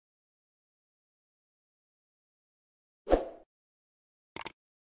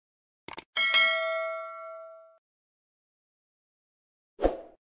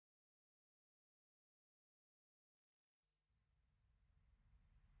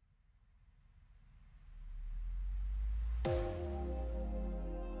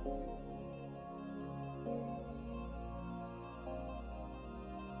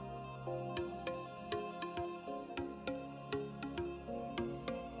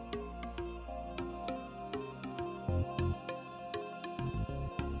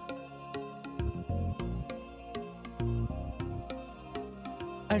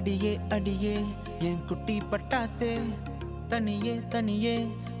அடியே அடியே என் குட்டி பட்டாசே தனியே தனியே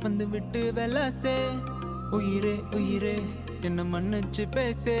வந்து விட்டு வெலாசே உயிரே உயிரே என்ன மன்னிச்சு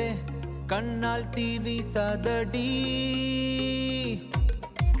பேசே கண்ணால் தீவி சாதடி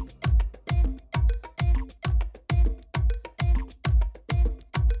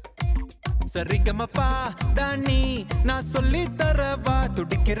சரிகமப்பா தானி நான் சொல்லி தரவா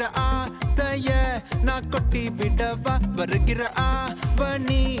துடிக்கிற ஆசைய நான் கொட்டி விடவா வருகிற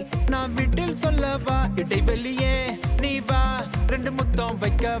ஆவணி நான் வீட்டில் சொல்லவா இடைவெளியே நீ வா ரெண்டு முத்தம்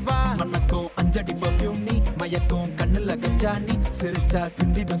வைக்கவா மனக்கும் அஞ்சடி பர்ஃபியூம் நீ மயக்கும் கண்ணுல கஞ்சா நீ சிரிச்சா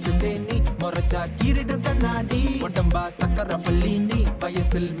சிந்திடும் சிந்தே நீ முறைச்சா கீரிடும் கண்ணாடி உடம்பா சக்கர பள்ளி நீ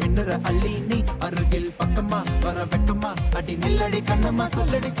வயசில் மின்னுற அள்ளி நீ அருகில் பக்கமா வர வெக்கமா அடி நில்லடி கண்ணம்மா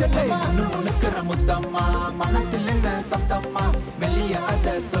சொல்லடி செல்லமா உனக்குற முத்தம்மா மனசில் என்ன சத்தம்மா வெளிய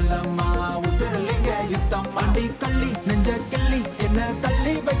அத சொல்லம்மா உசிரலிங்க யுத்தம் அடி கள்ளி நெஞ்ச கிள்ளி என்ன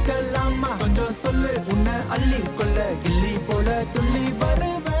தள்ளி வைக்கலாமா கொஞ்சம் சொல்லு உன்னை அள்ளி கொள்ள கிள்ளி போல துள்ளி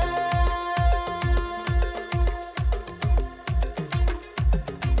வருவேன்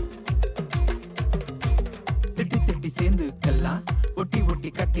திட்டி திட்டி சேர்ந்துக்கலாம் ஒட்டி ஒட்டி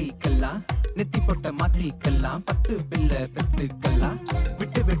கட்டிக்கலாம் நெத்தி போட்ட மாத்திக்கலாம் 10 பிள்ளை பெத்துக்கலாம்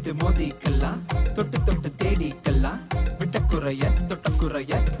விட்டு விட்டு மோதிக்கலாம் தொட்டு தொட்டு தேடிக்கலாம் விட்ட குறைய தொட்ட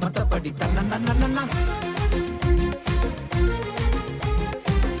குறைய மத்தபடி தன்னா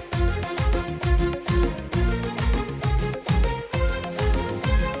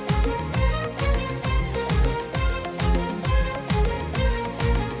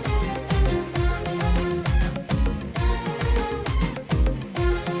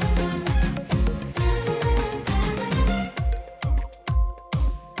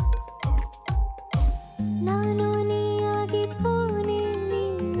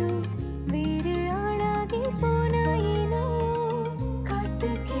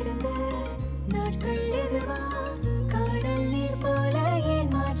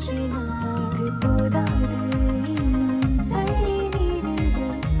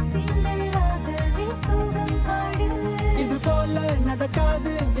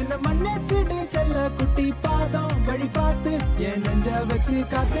நடக்காது என்ன மன்னிச்சிடு செல்ல குட்டி பாதம் வழி பார்த்து என் நெஞ்ச வச்சு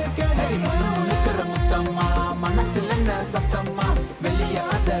காத்து கேடுக்கிற முத்தம்மா மனசுல என்ன சத்தம்மா வெளிய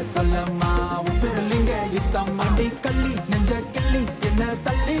அத சொல்லம்மா உசிரலிங்க யுத்தம் அடி கள்ளி நெஞ்ச கிள்ளி என்ன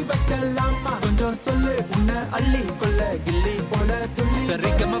தள்ளி வைக்கலாமா கொஞ்சம் சொல்லு உன்னை அள்ளி கொள்ள கிள்ளி போல துள்ளி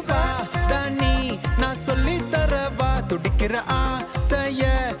சரிகமப்பா தானி நான் சொல்லி தரவா துடிக்கிற ஆசைய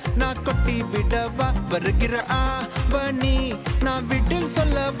நான் கொட்டி விடவா வருகிற ஆவணி நான் வீட்டில்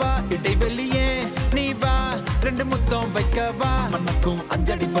சொல்லவா இடைவெளியே நீ வா ரெண்டு முத்தம் வைக்கவா மனக்கும்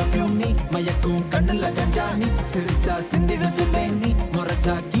அஞ்சடி பர்ஃபியூம் நீ மயக்கும் கண்ணுல கஞ்சா நீ சிரிச்சா சிந்திடும் சிந்தை நீ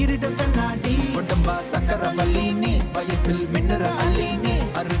முறைச்சா கீரிடும் கண்ணாடி உடம்பா சக்கர வள்ளி நீ வயசில் மின்னுற அள்ளி நீ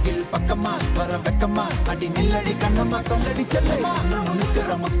அருகில் பக்கமா வர வெக்கமா அடி நில்லடி கண்ணம்மா சொல்லடி செல்லமா உனக்குற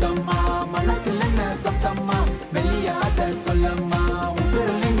முத்தம்மா மனசில் என்ன சத்தம்மா வெளிய அத சொல்லம்மா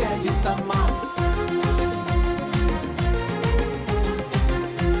உசிரலிங்க யுத்தம்மா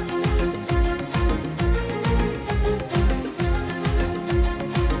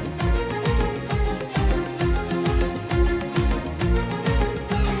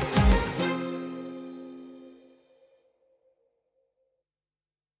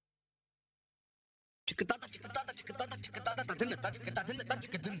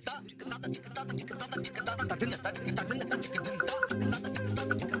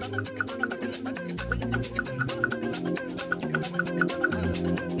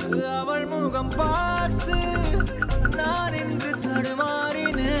அவள் முகம் பார்த்து நான் இன்று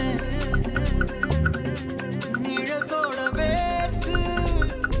தடுமாறினேன் நிழத்தோட வேர்த்து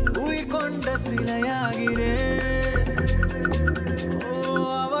உயிர் கொண்ட சிலையாகிறேன்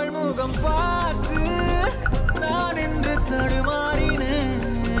அவள் முகம் பார்த்து நான் இன்று தடுமாறினேன்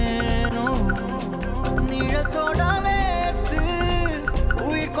நிழத்தோட வேர்த்து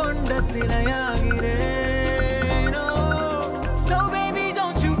உயிர் கொண்ட சிலையாகிறேன் So baby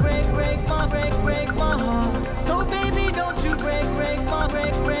don't you break my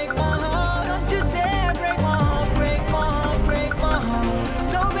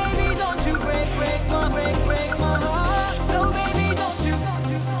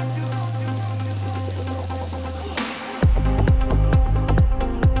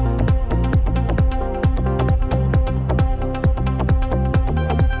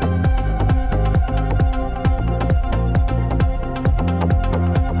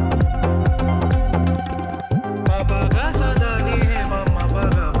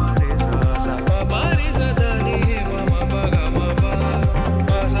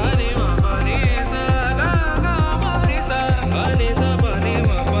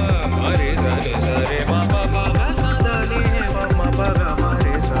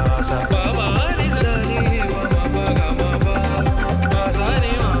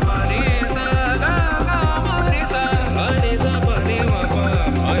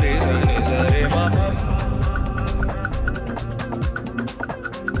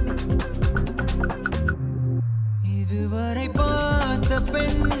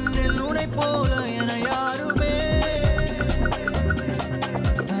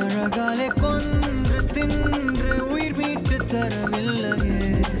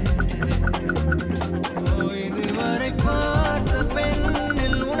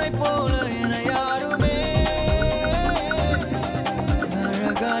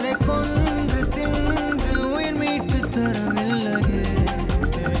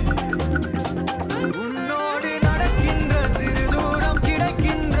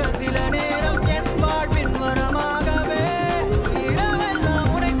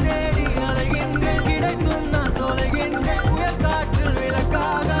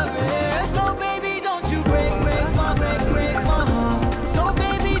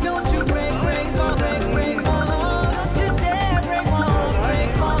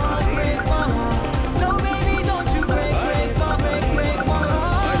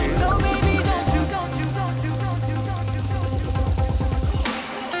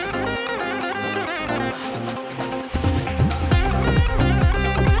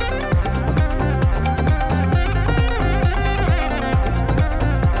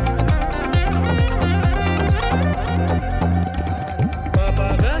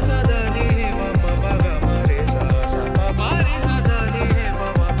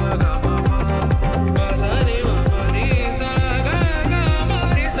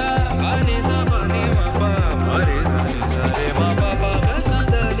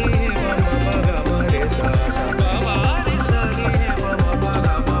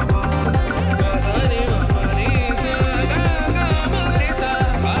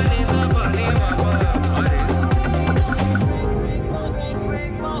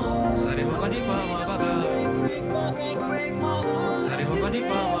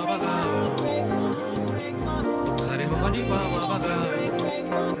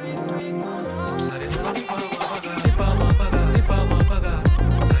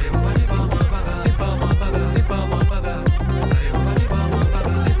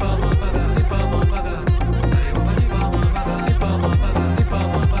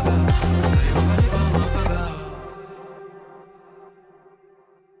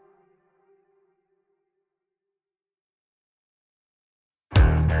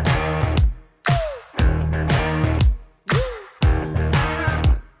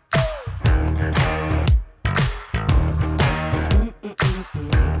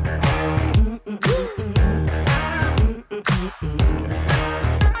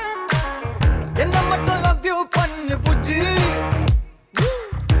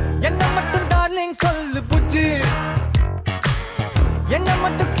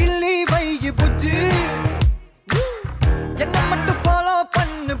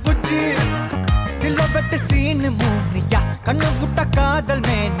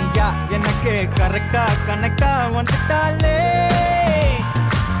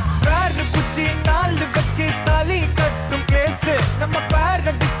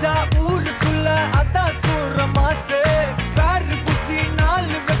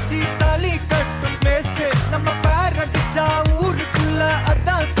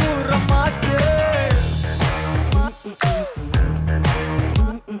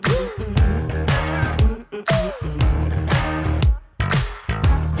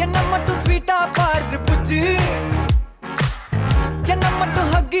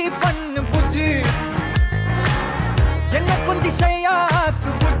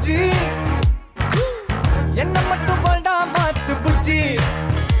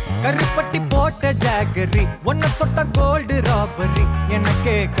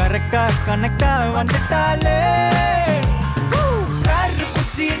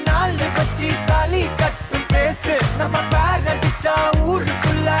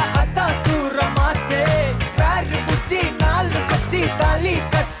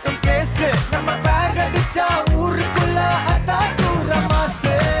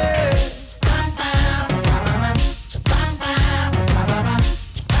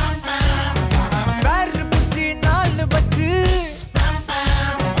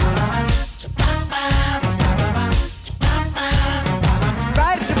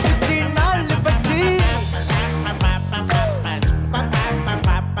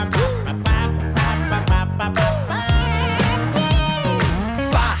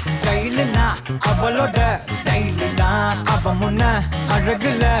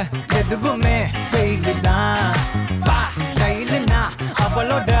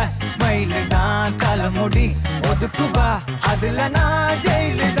smile தான் தலைமுடி ஒதுக்குவா அதுல நான்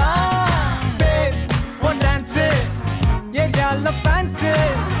ஜெயிலு தான் பேப் ஒன் டான்ஸு ஏரியால ஃபேன்ஸு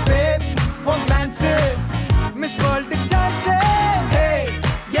பேப் one dance miss world chance ஹே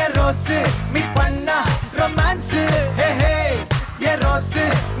ஏ ரோஸு மீட் பண்ணா ரொமான்ஸு ஹே ஹே ஏ ரோஸு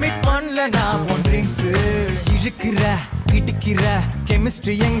மீட் பண்ணல நான் ஒன் ட்ரிங்க்ஸு இழுக்கிற இடிக்கிற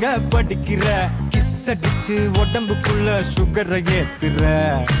கெமிஸ்ட்ரி எங்க படிக்கிற கிஸ் அடிச்சு உடம்புக்குள்ள சுகரை ஏத்துற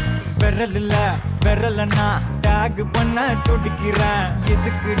விரல் இல்ல விரலன்னா டேக் பண்ண துடிக்கிறேன்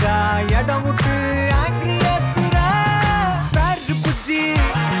எதுக்குடா இடம் விட்டு ஆங்கிரி ஏத்துற பேரு புஜ்ஜி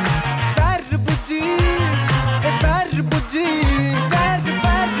பேரு புஜ்ஜி பேரு புஜ்ஜி பேரு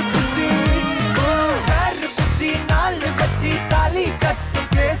பேரு புஜ்ஜி பேரு புஜ்ஜி நாலு வச்சி தாலி கட்டும்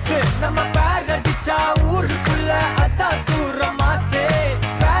பிளேஸ் நம்ம பேர் அடிச்சா ஊருக்குள்ள அதான் சூரமாசே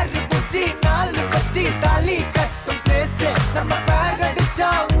பேரு புஜ்ஜி நாலு வச்சி தாலி கட்டும் பிளேஸ் நம்ம பேர் அடிச்சா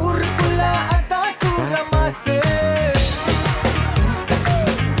ஊருக்குள்ள அதான் சூரமாசே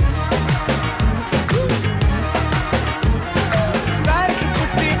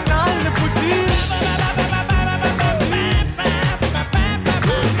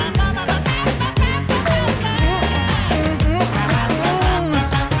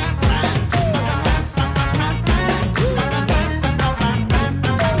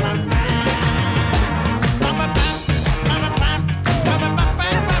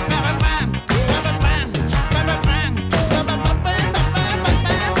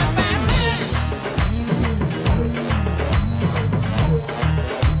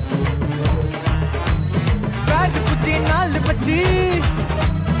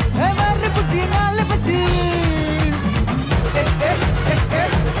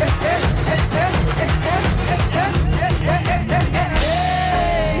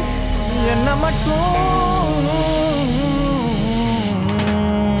என்ன மட்டும்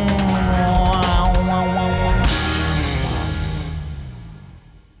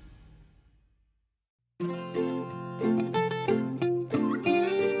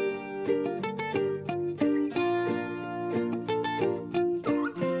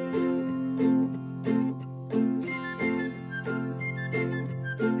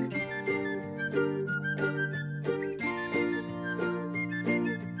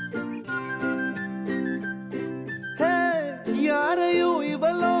யாரையும்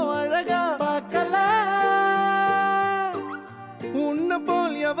இவளோ அழகா பார்க்கல உன்ன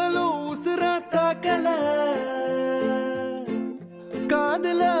போல் எவளோ உசுரா தாக்கல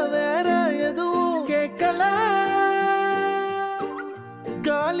காதுல வேற எதுவும் கேட்கல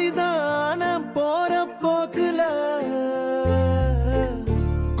காலிதான போற போக்குல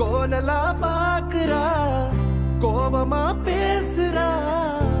கோணலா பாக்குறா கோபமா பேசுறா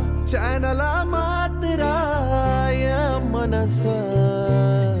சேனலா மாத்துறா மனச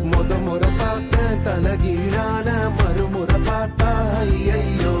முத முறை பார்த்த தலகீழான மறுமுறை பார்த்தா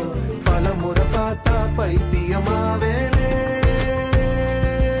ஐயோ பல முறை பார்த்தா பைத்தியமாவேனே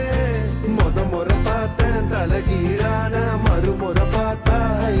முத முறை பார்த்த தலகீழான மறுமுறை பார்த்தா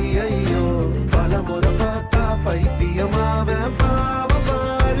ஐயோ பல முறை பார்த்தா பைத்தியமாவே பாவ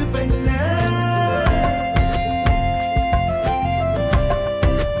பாரு பெண்ணே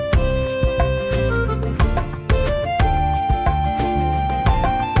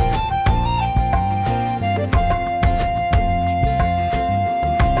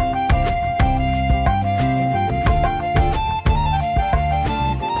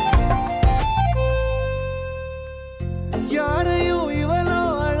யாரையும் இவளோ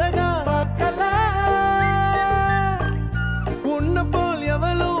அழகா பார்க்கல உன்ன போல்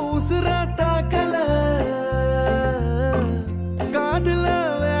எவளோ உசுரா தாக்கல காதுல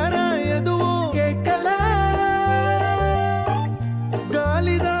வேற எதுவும் கேட்கல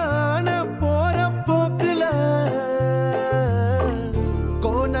காலிதான போற போக்குல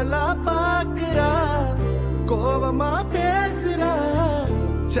கோணலா பாக்குறா கோபமா பேசுறா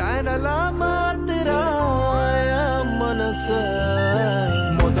சேனலா மாத்துறா மனச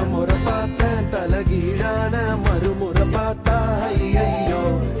முத முறை பார்த்த தலகீழான மறுமுறை பார்த்தா ஐயோ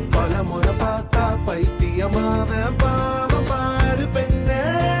பல முறை பார்த்தா பைத்தியமாவ பாவ பாரு பெண்ணே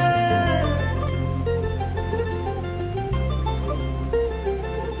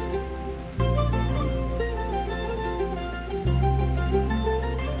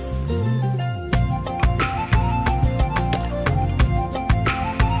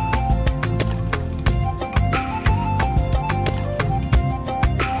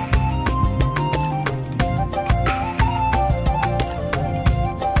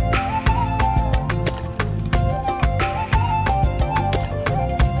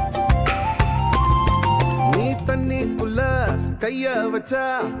வச்சா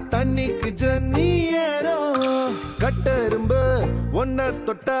தண்ணிக்கு ஜன்னி ஏறும் கட்டெரும்பு ஒன்ன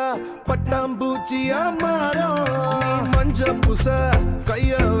தொட்டா பட்டாம்பூச்சியா மாறும் மஞ்ச பூச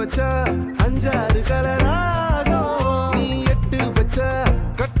கைய வச்சா 5-6 கலராகும் நீ எட்டு வச்ச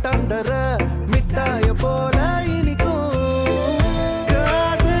கட்டாந்தர மிட்டாய போல இனிக்கும்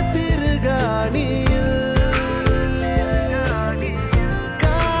காது திருகாணியில்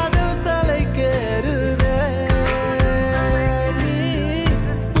காதல் தலைக்கேறுதே நீ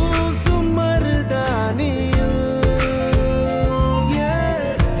பூசும் மருதாணியில்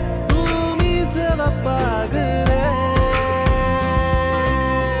பூமி சிவப்பாகுதே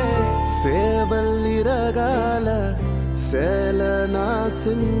சேவல் இறகால சேல நான்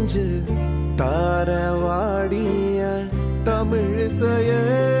செஞ்சு தார வாடிய தமிழிசைய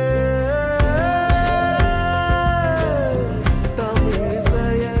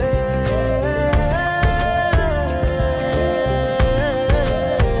தமிழிசைய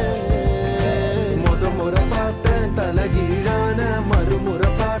முறை பார்த்தேன் தலகீழான மறுமுறை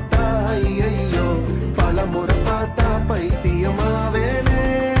பார்த்தா ஐயோ பல முறை பார்த்தா பைத்தியமாவேனே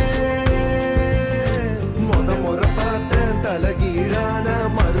முறை பார்த்தேன் தலகீழான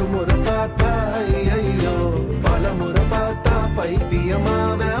மறுமுறை பார்த்தா ஐயோ பல முறை பார்த்தா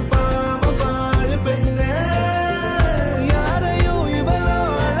பைத்தியமாவே பாவ பாழ் பெண்ணே யாரையும் இவளோ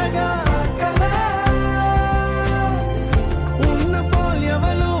அழகா பார்க்கல உன்னை போல்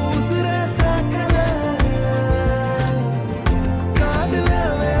எவளோ உசுர தாக்கல காதுல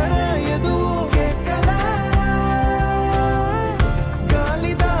வேற எதுவும் கேட்கல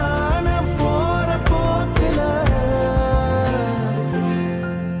காலிதான போற போக்குல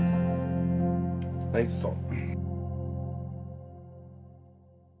Nice song.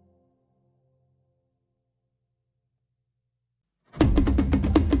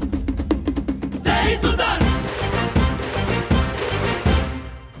 Jai Sultan!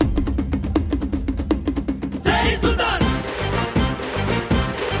 Jai Sultan!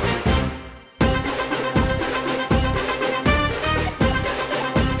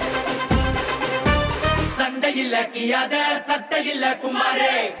 சண்டையில்ல கியாத சட்டையில்ல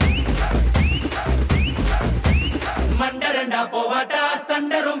குமாரே மண்டரண்டா போவாட்டா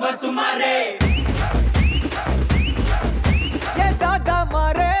சண்டை ரொம்ப சுமாரே ஏ தாதா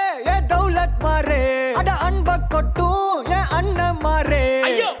மாரே ஏ தௌலத் மாரே அட அன்ப கொட்டும் ஏ அண்ணன் மாரே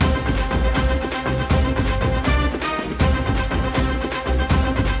ஐயோ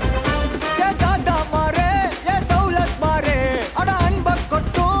ஏ தாதா மாரே ஏ தௌலத் மாரே அட அன்ப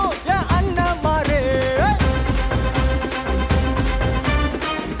கொட்டும் ஏ அண்ணன் மாரே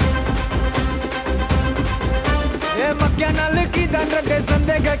ஏ மக்கிய நாளுக்கு தண்டனை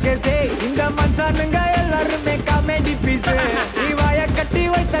சந்தேக கேசே இந்த மனுஷனுங்க எல்லாருமே காமெடி பீஸ் நீ வாய கட்டி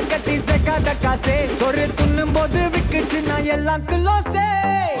வைத்த கட்டி சேர்க்காத காசே ஒரு துண்ணும் போது விக்குச்சுன்னா எல்லாம் கிலோசே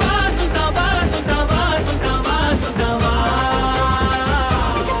வா சுல்தான் வா சுல்தான் வா சுல்தான் வா சுல்தான் வா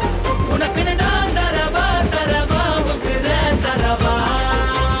உனக்கு நான் தரவா தரவா உசிர தரவா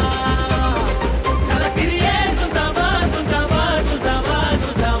கலக்கிரியே சுல்தான் வா சுல்தான் வா சுல்தான் வா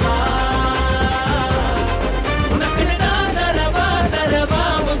சுல்தான் வா உனக்கு நான் தரவா தரவா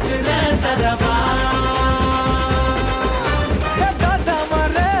உசிர தரவா ஏ தாத்தா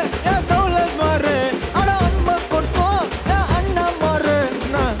மாரே ஏ தௌலத் மாரே அட அன்ப கொட்டும் ஏ அண்ணன் மாரே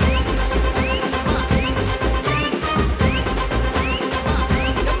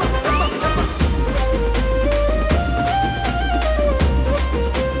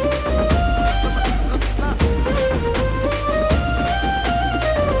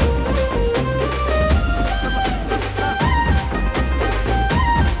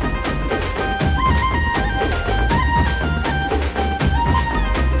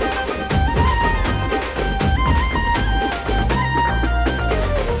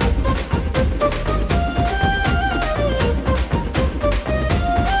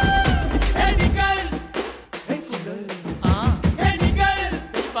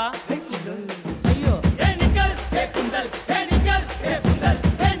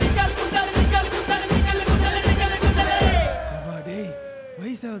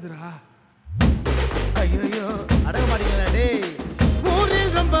வயசாகுதுடா ஐயோ அடங்க மாட்டீங்களா டேய்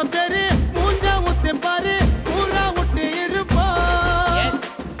ஊரில் ரொம்ப பேரு மூஞ்சா ஊத்து பாரு ஊரா விட்டு இருப்பா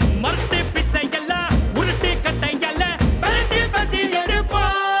மரட்டு பிசையல்ல உருட்டு கட்டையல்ல பரட்டி பத்தி எடுப்பா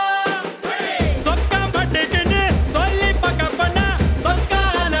சொக்கா பட்டுக்குன்னு சொல்லி பக்க பண்ண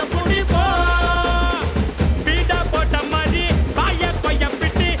சொக்கால புடிப்பா பீடா போட்ட மாதிரி வாய கொய்ய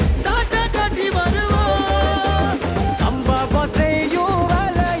பிட்டு டாட்டா காட்டி வருவோம் சம்பவம் செய்யும்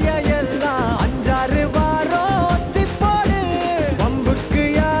வேலைய எல்லாம்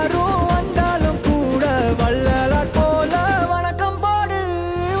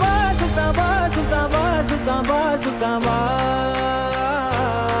தான் வா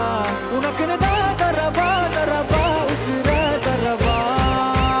உனக்குன்னு தான் தரவா தரவா உசுர தரவா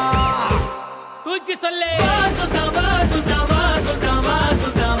தூக்கி சொல்லு சுத்தவா சுத்தவா சுத்தவா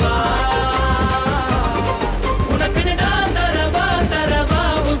சுத்தவா உனக்குன்னு தான் தரவா தரவா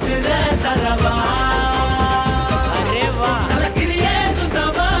உசுர தரவா அரே வா நலக்கிரியே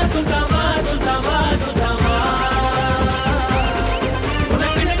சுத்தவா சுத்தவா சுத்தவா சுத்தவா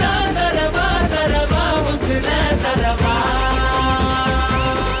உனக்குன்னு தான் தரவா தரவா உசுர தரவா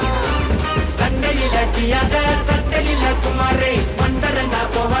சண்டையில கியாத சண்டையில குமாரே மண்டரண்டா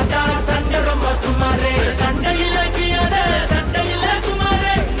போவாதா சண்டை ரொம்ப சுமாரே சண்டையில கியாத சண்டையில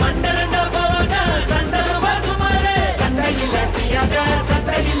குமாரே மண்டரண்டா போவாதா சண்டை ரொம்ப சுமாரே சண்டையில கியாத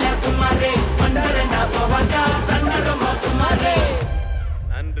சண்டையில குமாரே மண்டரண்டா போவாதா சண்டை ரொம்ப சுமாரே.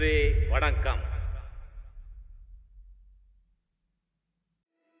 நன்றி, வணக்கம்.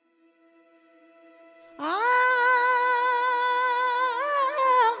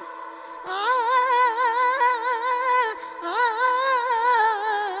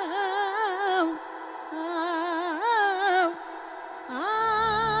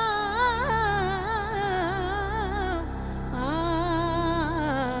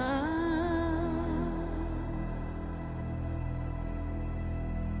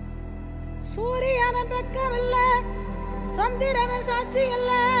 சூரியன பக்கம் இல்ல சந்திரன சாட்சி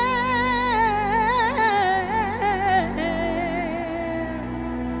இல்ல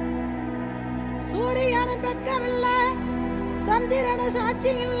சூரியன பக்கம் இல்ல சந்திரன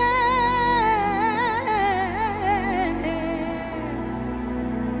சாட்சி இல்ல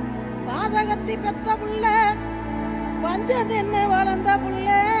பாதகத்தி பெத்த புள்ள பஞ்சதின்னு வளர்ந்த புள்ள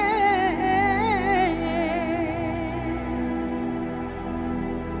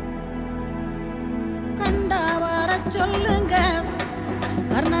கண்டா வர சொல்லுங்க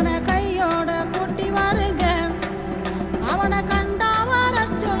கர்ணனை கையோட கூட்டி வாருங்க அவனை கண்டா வர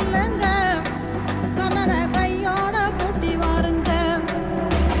சொல்லுங்க கர்ணனை கையோட கூட்டி வாருங்க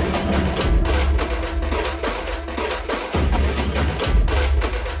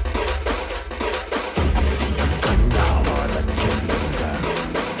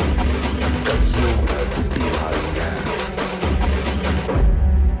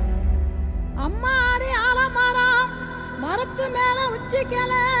அம்மாடி ஆலமரம் மரத்து மேல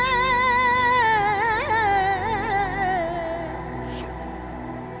உச்சிக்கல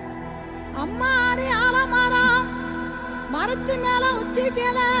அம்மாடி ஆலமரம் மரத்து மேல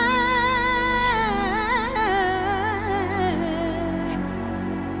உச்சிக்கல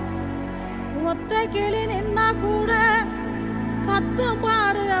ஒத்த கிளி நின்னா கூட கத்தும்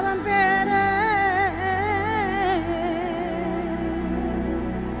பாரு அவன் பேர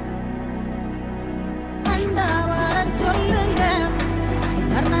கண்டா வர சொல்லுங்க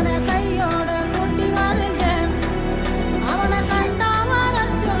கர்ணனை கையோட கூட்டி வாருங்க அவனை கண்டா வர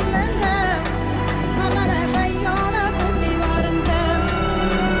சொல்லுங்க கர்ணனை கையோட கூட்டி வாருங்க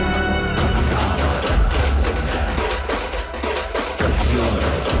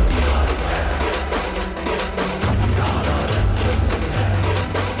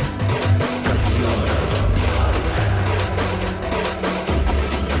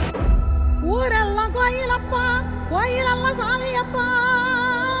ஊரெல்லாம் கோயிலப்பா கோயிலெல்லாம் சாமியப்பா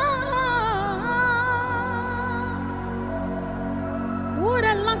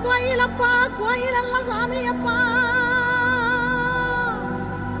ஊரெல்லாம் கோயிலப்பா கோயிலெல்லாம் சாமியப்பா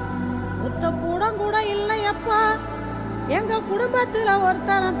ஒத்த கூடம் கூட இல்லையப்பா எங்க குடும்பத்துல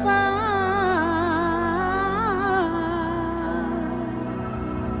ஒருத்தனப்பா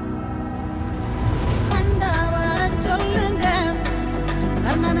கண்டா வர சொல்லுங்க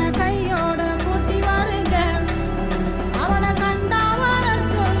கர்ணனை கையோட கூட்டி வாருங்க அவனை கண்டா வர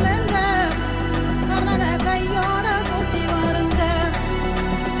சொல்லுங்க கர்ணனை கையோட கூட்டி வாருங்க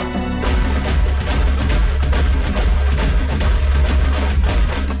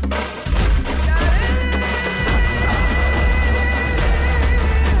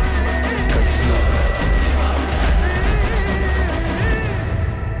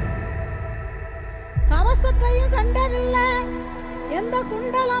கவசத்தையும் கண்டதில்ல எந்த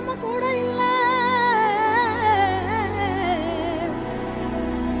குண்டலமும் கூட இல்ல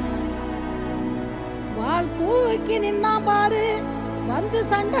வாள் தூக்கி நின்னா பாரு வந்து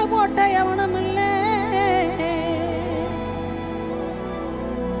சண்டை போட்ட எவனும் இல்ல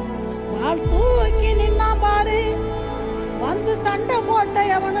வாள் தூக்கி நின்னா பாரு வந்து சண்டை போட்ட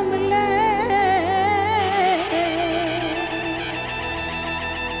எவனும் இல்ல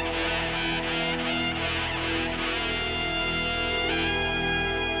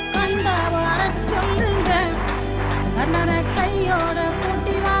கண்டா வர சொல்லுங்க கர்ணனை கையோட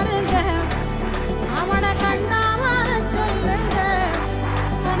கூட்டி வாருங்க அவனை கண்டா வர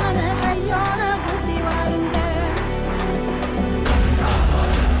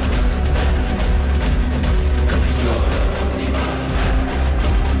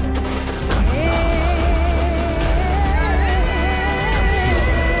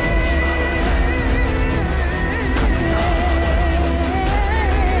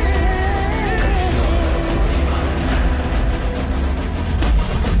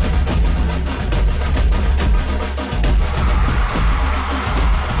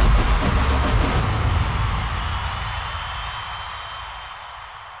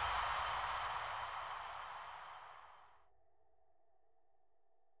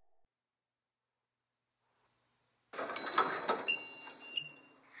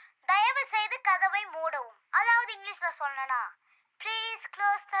சொல்லணும்னா please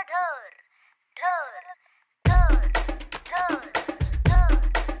close the door. Door door door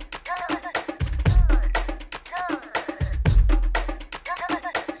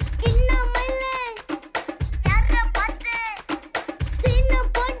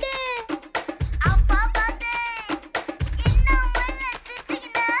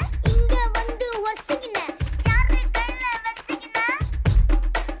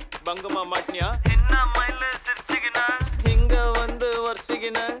பங்கமா மாட்டியா என்ன மயில சிரிச்சுக்கின இங்க வந்து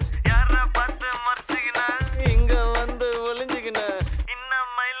வர்சிக்கின யார பார்த்து மறைச்சிக்கின இங்க வந்து ஒளிஞ்சுக்கின இன்ன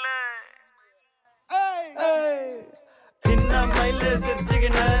மயில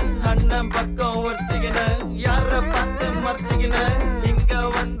சிரிச்சுக்கின அண்ணன் பக்கம் வர்சிக்கின யார பார்த்து மறைச்சிக்கின இங்க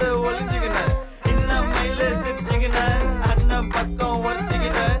வந்து ஒளிஞ்சுக்கின இன்ன மயில சிரிச்சுக்கின அண்ணன் பக்கம்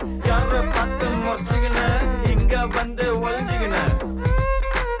வர்சிக்கின யார பார்த்து மறைச்சிக்கின இங்க வந்து ஒளிஞ்சுக்கின.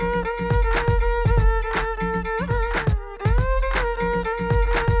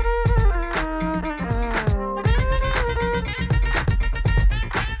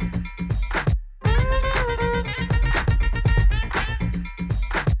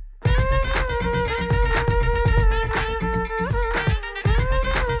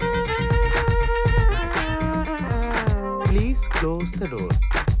 Please close the door.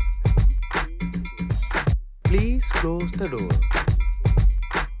 Please close the door.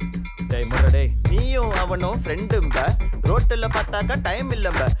 டேய் முரடே நீயும் அவனும் ஃப்ரெண்டும்ப ரோட்டுல பார்த்தாக்கா டைம்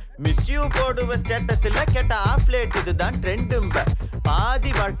இல்லம்ப மிஸ் யூ போடுவ ஸ்டேட்டஸ் இல்ல கேட்ட ஆஃப் லேட் இதுதான் ட்ரெண்டும்ப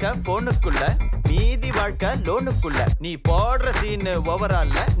பாதி வாழ்க்கை போனுக்குள்ள மீதி வாழ்க்கை லோனுக்குள்ள நீ போடுற சீனு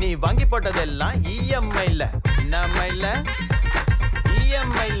ஓவரால்ல நீ வாங்கி போட்டதெல்லாம் இஎம்ஐல நம்மைல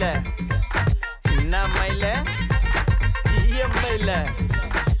இஎம்ஐல நம்மைல இஎம்ஐல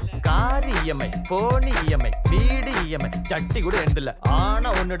கார் இஎம்ஐ போன் இஎம்ஐ வீடு இஎம்ஐ சட்டி கூட எழுதல ஆனா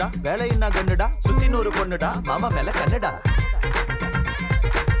ஒண்ணுடா வேலையின்னா கண்ணுடா சுத்தி 100 பொண்ணுடா மாமா மேல கண்ணுடா.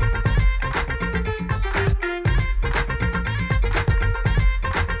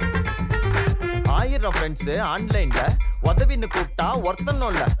 ஆயிரம் ஃப்ரெண்ட்ஸ் ஆன்லைன்ல உதவின்னு கூப்பிட்டா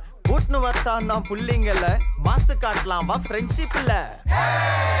ஒருத்தனும் இல்ல கூட்டுன்னு வரட்டா நான் புள்ளிங்கல்ல மாசு காட்டலாம் வா ஃப்ரெண்ட்ஷிப் இல்ல.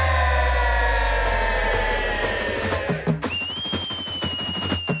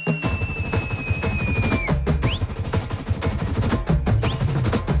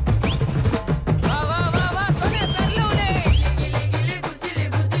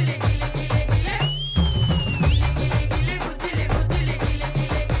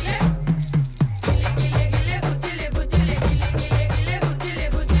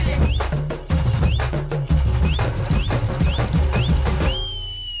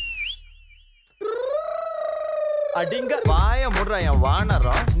 அடிங்க வாய முடுற என்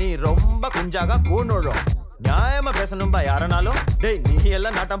வானரம் நீ ரொம்ப குஞ்சாக கூணுழும் நியாயமா பேசணும்பா யாரனாலும் டேய் நீ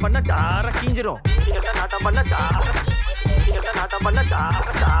எல்லாம் நாட்டம் பண்ண டார கீஞ்சிரும் நாட்டம் பண்ண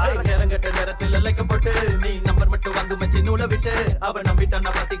நேரங்கட்ட நேரத்தில் லைக்கப்பட்டு நீ நம்பர் மட்டும் வாங்கு மச்சி நூலை விட்டு அவ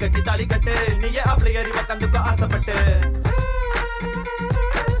நம்பிட்டான பாத்தி கட்டி தாலி கட்டு நீயே அப்படி அறிவ கந்துக்க ஆசைப்பட்டு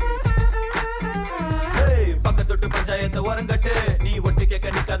பக்கத்தொட்டு பஞ்சாயத்தை ஓரங்கட்டு நீ ஒட்டு கேட்க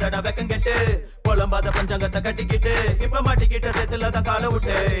நிக்காதடா வெக்கங்கட்டு புலம்பாத பஞ்சாங்கத்தை கட்டிக்கிட்டு இப்ப மாட்டிக்கிட்ட சேத்துலதான் கால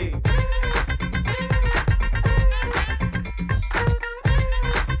விட்டு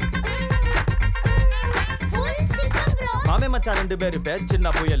மாமே மச்சான் 2 பேரு பேர் சின்ன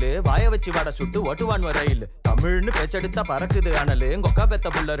புயலு வாய வச்சு வாட சுட்டு ஓட்டுவான் ரயில் தமிழ்னு பேச்செடுத்தா பறக்குது அனலு கொக்கா பெத்த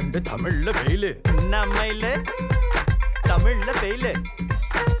புள்ள 2 தமிழ்ல வெயிலு நம்மையில தமிழ்ல வெயிலு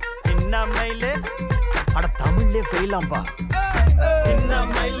நம்மையில அட தமிழ்லே ஃபெயிலாம்பா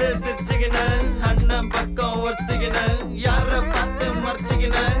நம்மையில சிரிச்சுக்கின அண்ணன் பக்கம் ஒர்சிக்கின யார பார்த்து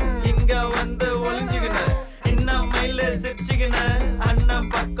மறைச்சிக்கின இங்க வந்து ஒளிஞ்சுக்கின நம்மையில சிரிச்சுக்கின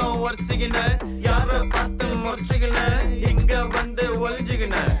அண்ணன் பக்கம் ஒர்சிக்கின யார பார்த்து மறைச்சிக்கின இங்க வந்து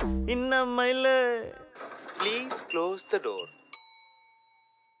ஒளிஞ்சுக்கின நம்மையில. Please close the door.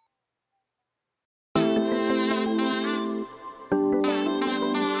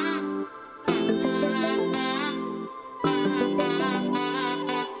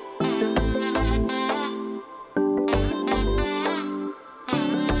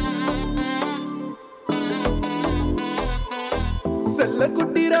 செல்ல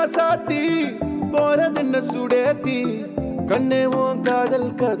குட்டி ராசாத்தி போறதென்ன சுடேத்தி கண்ணே உன் காதல்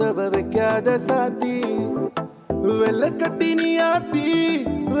கதவை வைக்காத சாத்தி வெள்ள கட்டி நீ ஆத்தி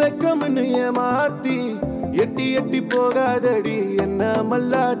வெக்கம்னு ஏமாத்தி எட்டி எட்டி போகாதடி என்ன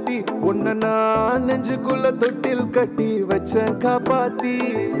மல்லாட்டி உன்ன நான் நெஞ்சுக்குள்ள தொட்டில் கட்டி வச்சேன் காப்பாத்தி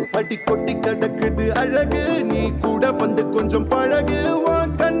அடி கொட்டி கிடக்குது அழகு நீ கூட வந்து கொஞ்சம் பழகு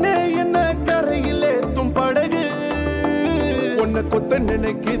உன் கண்ணே என்ன கரையில் ஏத்தும் படகு உன்னை கொத்த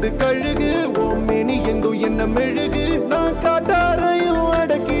நினைக்குது கழுகு ஓ மேனி எங்கும் என்ன மெழுகு நான் காட்டாரையும்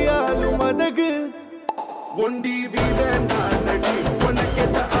அடக்கியாலும் அதகு ஒண்டி வீர நான் நடி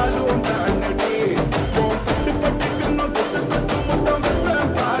உனக்கேத்த ஆளும் நான் நடி பட்டு பட்டுக்கணும் தொட்டு தொட்டு முத்தம்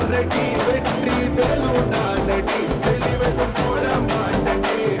வெப்பம் பாரடி வெற்றி வேலும் நான் நடி வெளிவசம் போட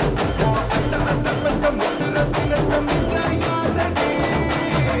மாட்டடி அட்ட அட்ட பட்ட முத்துரத்தினத்த மிச்சா யாரடி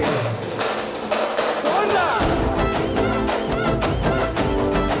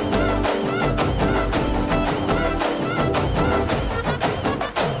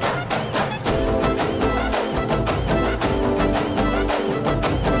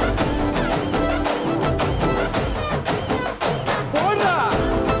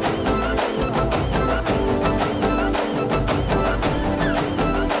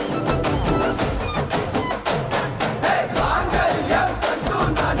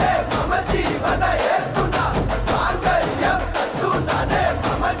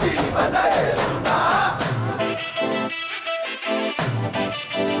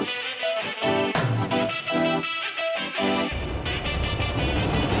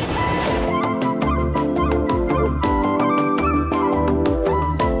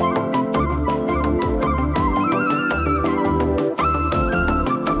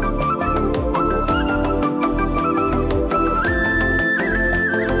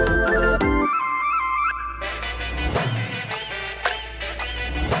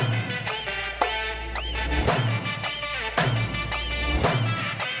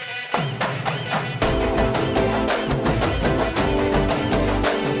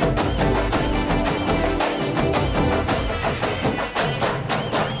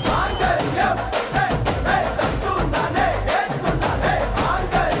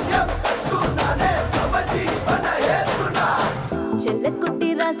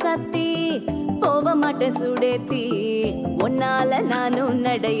சுடேத்தி உன்னால நானும்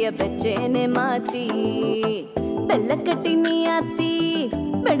நடைய பெச்சேனே மாத்தி வெள்ள கட்டி நீ ஆத்தி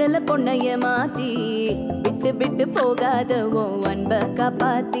பெடல பொண்ணைய மாத்தி விட்டு விட்டு போகாத உன் அன்ப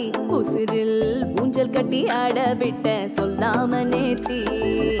காப்பாத்தி உசிரில் ஊஞ்சல் கட்டி ஆட விட்ட சொல்லாம நேத்தி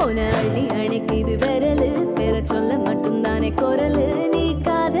உன அள்ளி அணைக்குது விரலு பெற சொல்ல மட்டும்தானே குரலு நீ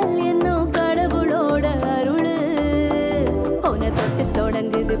காதல் என்னும் கடவுளோட அருளு உன தொட்டு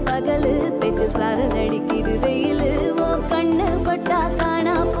தொடங்குது பகலு பேச்சில் சாரல் அடிக்குது வெயிலு ஓ கண்ணு பட்டா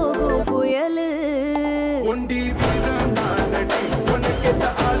காணா போகும் புயலு ஒண்டி வீர நான் நடி உனக்கேத்த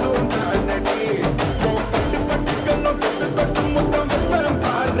ஆளும் நான் நடி பட்டு பட்டுக்கணும் தொட்டு தொட்டு முத்தம் வெப்பம்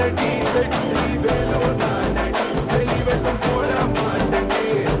பாரடி வெற்றி வேலோ நான் நடி வெளிவசம் போட மாட்டடி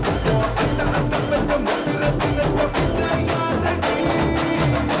அட்ட அட்ட பட்ட முத்துரத்தினத்த மிச்சா யாரடி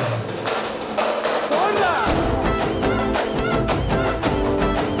போடா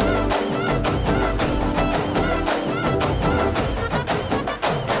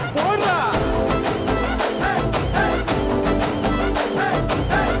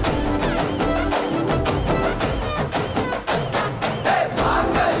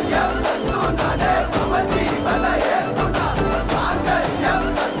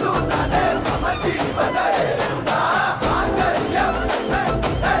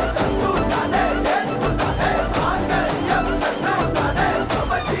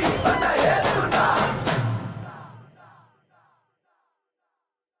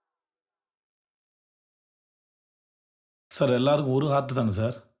சார் எல்லாருக்கும் ஒரு ஹார்ட் தானே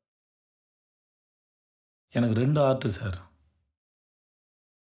சார்? எனக்கு 2 ஹார்ட் சார்.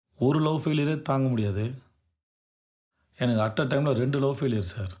 ஒரு லவ் ஃபெயிலியரே தாங்க முடியாது. எனக்கு அட் அ டைமில் 2 லவ்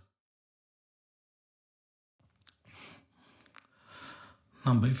ஃபெயிலியர் சார்.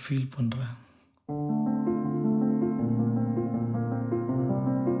 நான் போய் ஃபீல் பண்ணுறேன்.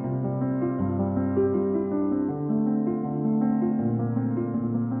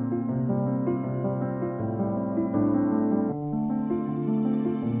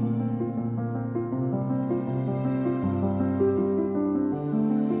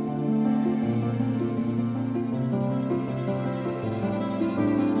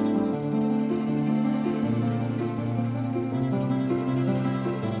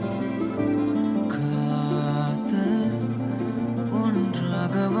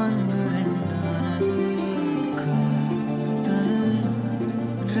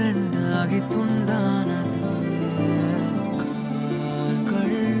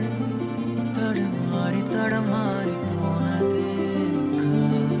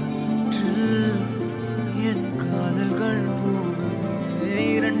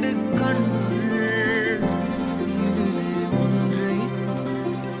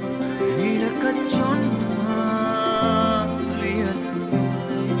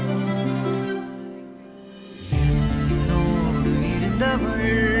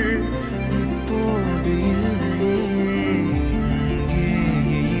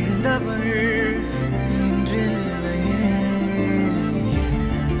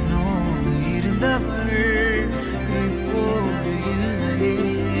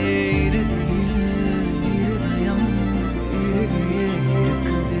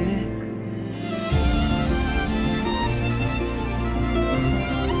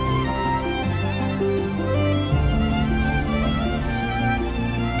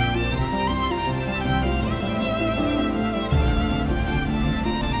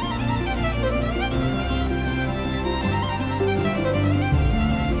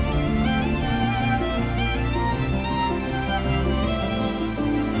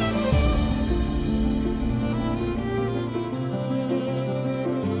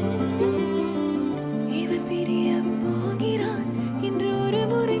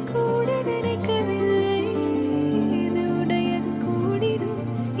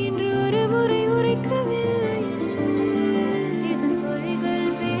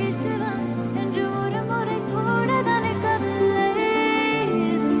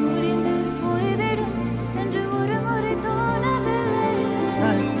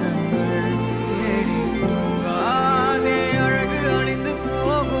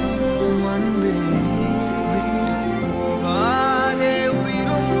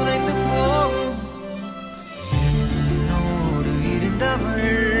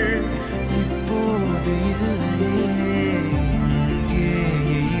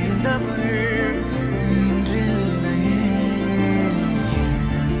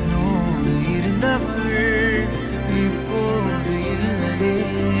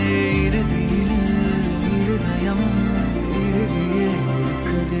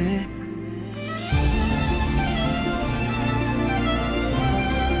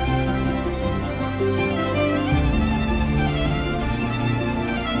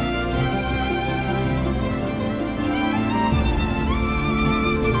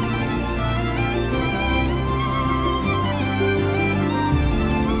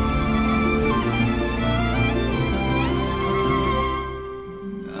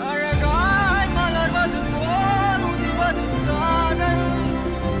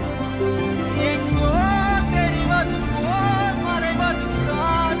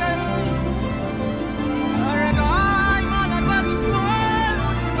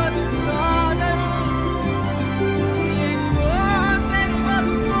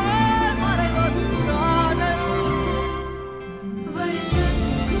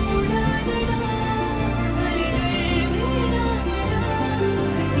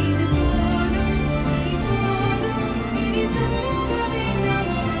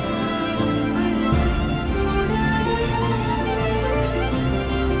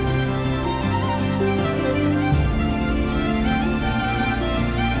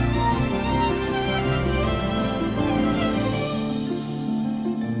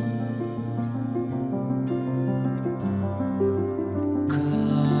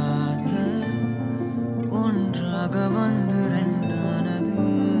 ஒன்றாக வந்து ரெண்டானது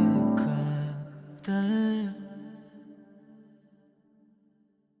காதல்.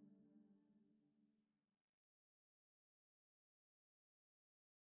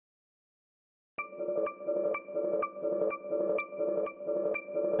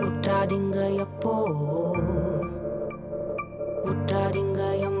 உற்றாதீங்க எப்போ உற்றாதீங்க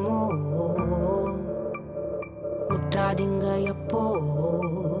எம்மோ உற்றாதீங்க எப்போ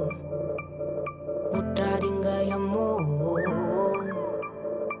உற்றாதீங்க எம்மோ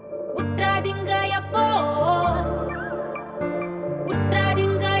உற்றாதீங்க எப்போ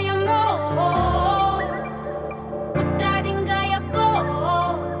உற்றாதீங்க எம்மோ உற்றாதீங்க எப்போ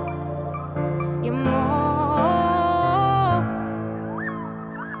எம்மோ.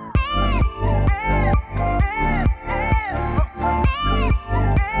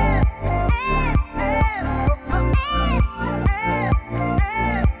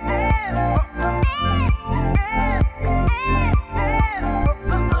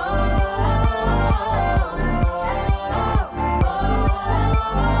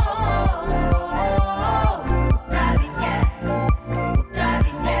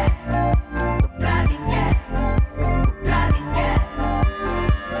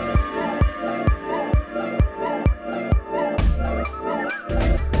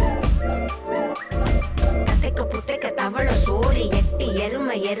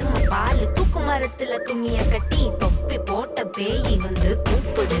 துணிய கட்டி தொப்பி போட்ட பேய் வந்து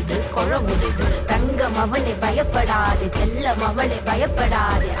கூப்பிடுது கொழவுடுது. தங்கம் அவனை பயப்படாது, செல்லம் அவளை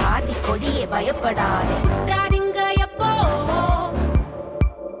பயப்படாது, ஆதி கொடியே பயப்படாது. உற்றாதீங்க எப்போ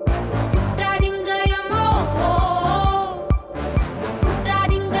உற்றாதீங்க எம்மோ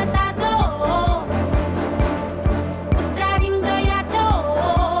உற்றாதீங்க தாத்தோ உற்றாதீங்க யாச்சோ.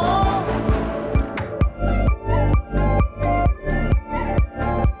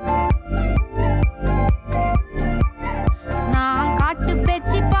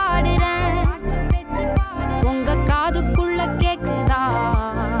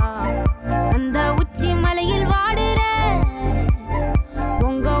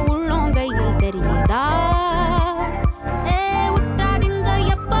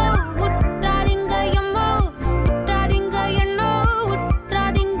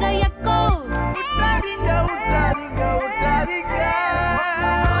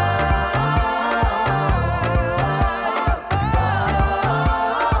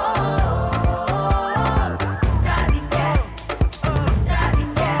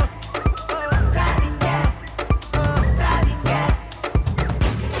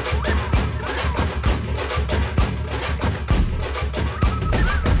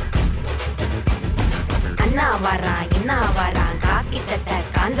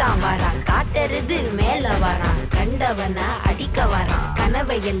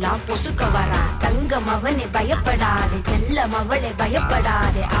 எல்லாம் பொசுக்க வரான். தங்கம் அவனை பயப்படாது, செல்லம் அவளை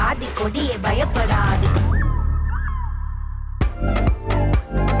பயப்படாது, ஆதி கொடியே பயப்படாது.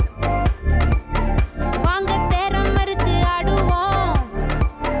 வாங்க தேரம் மறிச்சு ஆடுவோம்,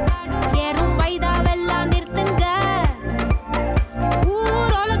 ஏறும் வைதாவெல்லாம் நிறுத்துங்க,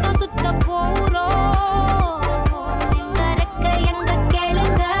 ஊரோலகம் சுத்த போறோம், எங்க ரெக்க எங்க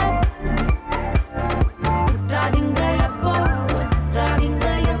கேளுங்க. உற்றாதீங்க எப்போ உற்றாதீங்க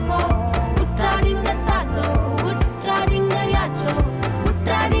எம்மோ உற்றாதீங்க தாத்தோ உற்றாதீங்க யாச்சோ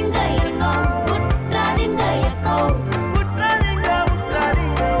உற்றாதீங்க எண்ணோ உற்றாதீங்க எக்கோ உற்றாதீங்க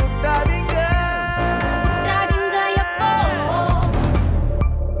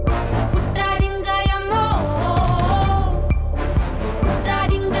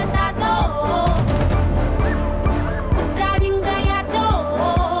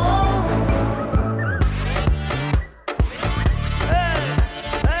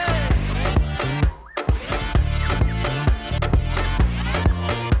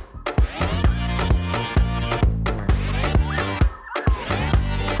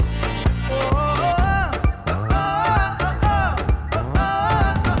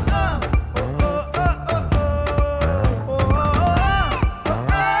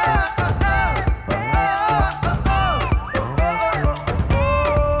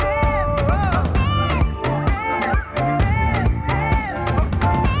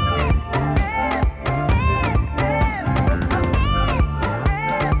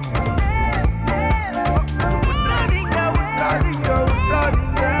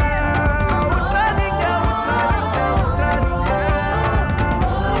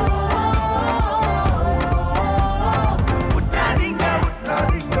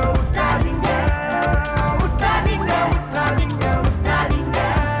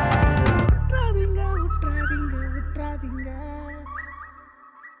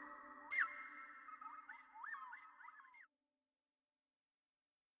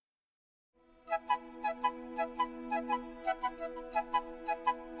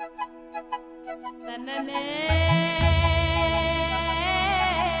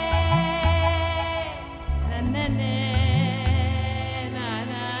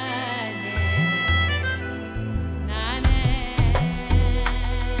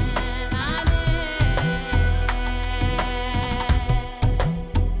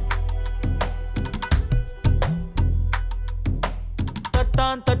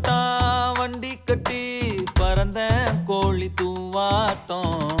தட்டான் தட்டான் வண்டி கட்டி பறந்த கோழி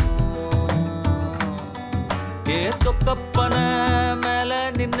தூவாட்டம் ஏ சொக்கப்பன மேல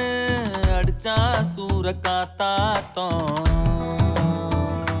நின்னு அடிச்சா சூற காத்தாட்டம்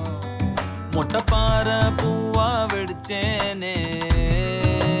மொட்டைப்பாற பூவா வெடிச்சேனே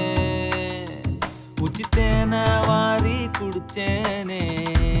உச்சி தேனை வாரி குடிச்சேனே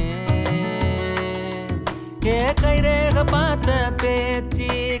ஏ கைரேக பார்த்த பேச்சு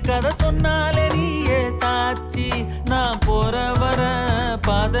கதை சொன்னாலே நீயே சாட்சி நான் போற வர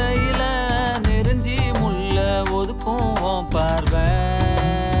பாதையில நெருஞ்சி முள்ள ஒதுக்கும் பார்வை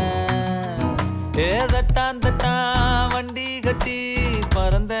ஏ தட்டான் தட்டான் வண்டி கட்டி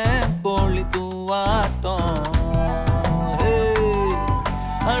பறந்த கோழி தூவாட்டம்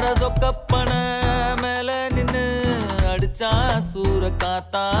அட சொக்கப்பன மேல நின்னு அடிச்சா சூற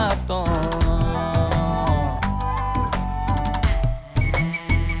காத்தாட்டம்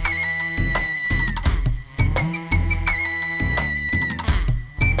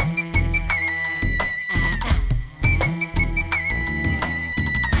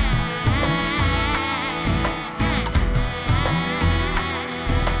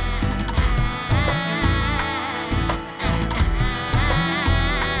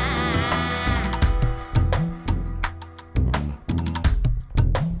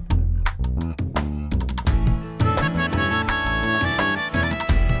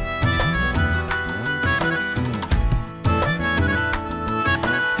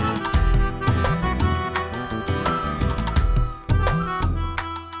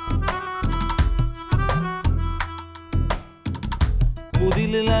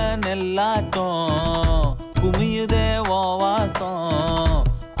குதில நெல்லாட்டம் குமியுதே வாசம்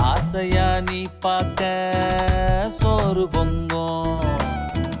ஆசையா நீ பார்க்க சோறு பொங்கும்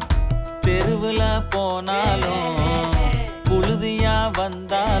தெருவுல போனாலும் புழுதியா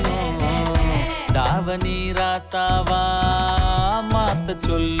வந்தாலும் தாவணி ராசாவா மாத்த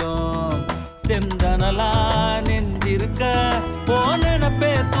சொல்லும் செந்தனலா நெஞ்சிருக்க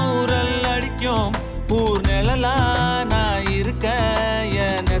போனப்பே தூரல் அடிக்கும் ஊர் நிழலா நான் இருக்க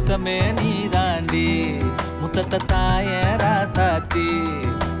என் நெசமே நீ தாண்டி முத்தத்தை தாய ராசாத்தி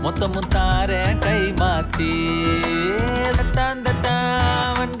மொத்த முத்தார கை மாத்தி தட்டான்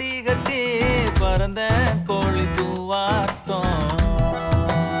தட்டான் வண்டி கட்டி பறந்த கோழி தூவாட்டம்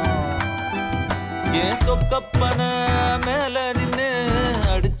ஏன் சொக்கப்பன மேல நின்னு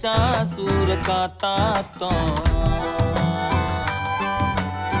அடிச்சா சூற காத்தாட்டம்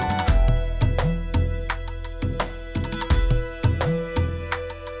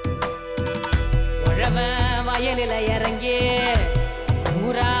வயலில இறங்கி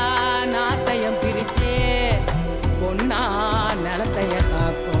ஊரா நாத்தையம் பிரிச்சு பொன்னா நிலத்தைய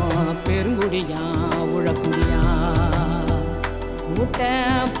காக்கும் பெருங்குடியா உழக்குடியா கூட்ட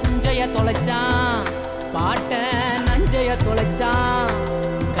புஞ்சைய தொலைச்சான் பாட்ட நஞ்சைய தொலைச்சான்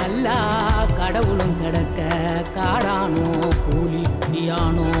கல்லா கடவுளும் கிடக்க காடானோ கூலி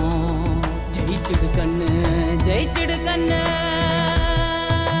குடியானோ ஜெயிச்சிடு கண்ணு ஜெயிச்சிடு கண்ணு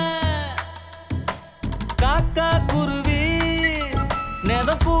காக்கா குருவி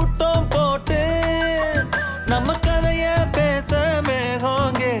நெதம் கூட்டம் போட்டு நம்ம கதைய பேச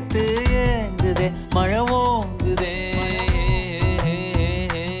மேகம் கேட்டு ஏங்குதே மழை ஓங்குதே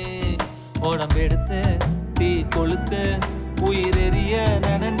உடம்பெடுத்து தீ கொளுத்து உயிரெறிய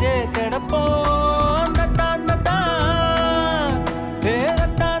நனைஞ்சே கிடப்போம் தட்டான் தட்டான் ஏ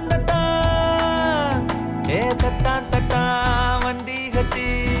தட்டான் தட்டான் ஏ தட்டான் தட்டான் வண்டி கட்டி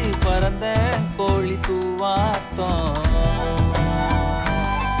பறந்த கோழி தூவாட்டம்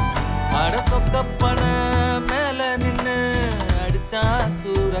அட சொக்கப்பன மேல நின்னு அடிச்சா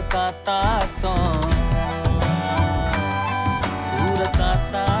சூற காத்தாட்டம் சூற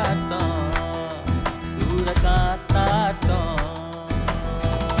காத்தாட்டம் சூற காத்தாட்டம்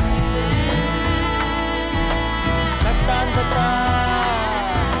தட்டான் தட்டான்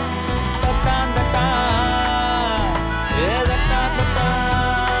தட்டான் தட்டான் ஏ தட்டான் தட்டான்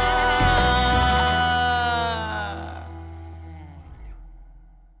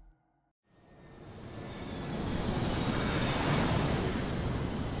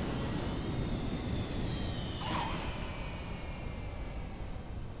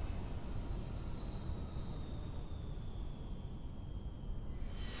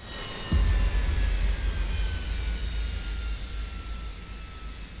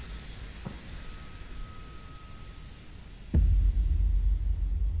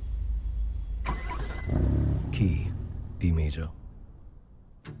key, D major.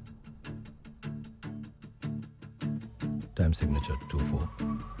 Time signature 2/4.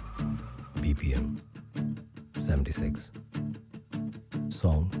 BPM 76.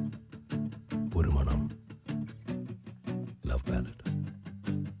 Song Purumanam. Love ballad.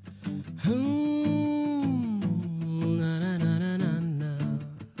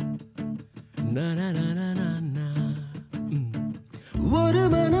 ஒரு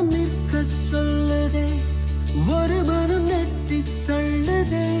மனம் நிற்க சொல்லதே, ஒரு மனம் நெட்டி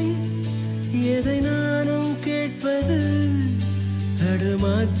தள்ளதே, எதை நானும் கேட்பது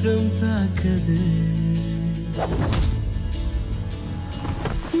தடுமாற்றம் தாக்குது.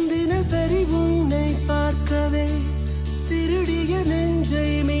 தினசரி உன்னை பார்க்கவே, திருடிய நெஞ்சை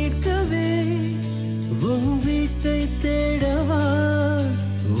மீட்கவே, உன் வீட்டை தேடவா,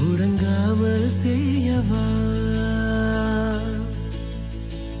 உறங்காமல் தேயவா.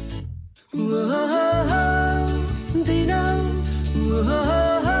 தினம்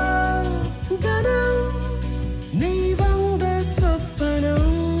கணம் நீ வந்த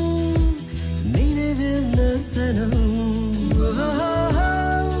சொப்பனம், நினைவில் நிறுத்தனம்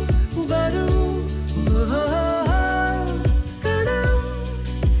வரும் கணம்.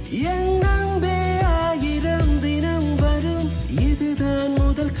 என் அன்பே ஆயிரம் தினம் வரும், இதுதான்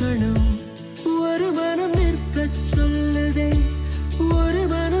முதல் கணம். ஒரு மனம் நிற்கச் சொல்லுதே, ஒரு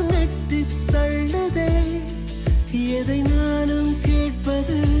மனம் நெட்டி தள்ளுதே, எதை நானும்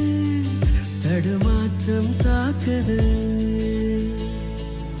கேட்பது தடுமாற்றம் தாக்குது.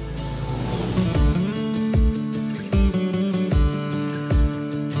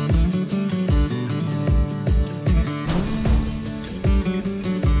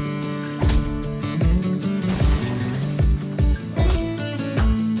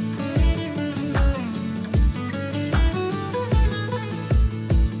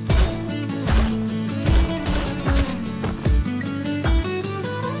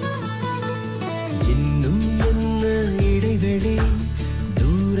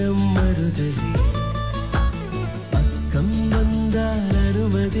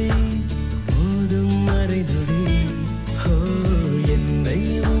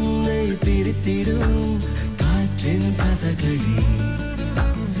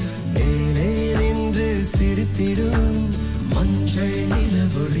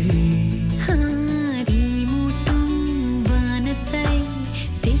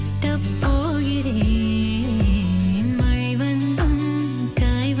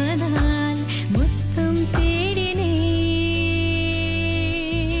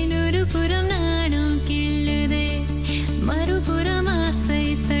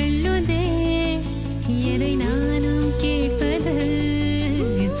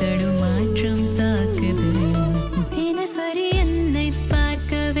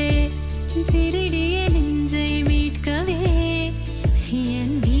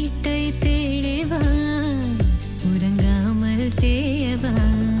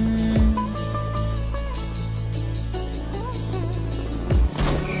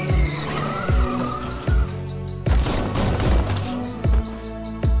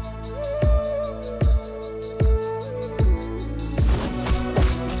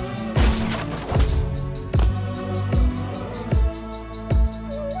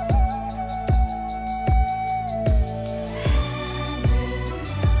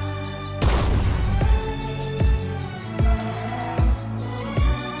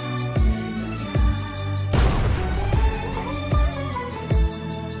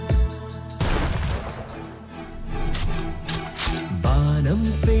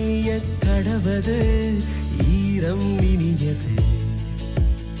 கடவது ஈரம் இனியது,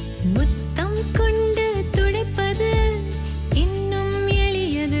 முத்தம் கொண்டு துடைப்பது இன்னும்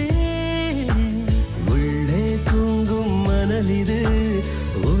எளியது. உள்ளே தூங்கும் மணலிது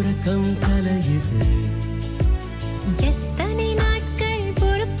உறக்கம் கலையுது. எத்தனை நாட்கள்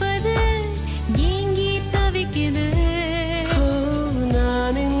பொறுப்பது ஏங்கி தவிக்குது.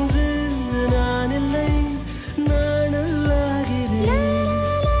 நான் இன்று நான் இல்லை, நான் அல்லாகிறேன்.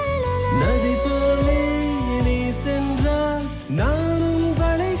 நதி போலே நீ சென்றால் நானும்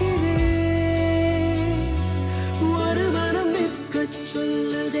வளைகிறேன். ஒரு மனம் நிற்கச்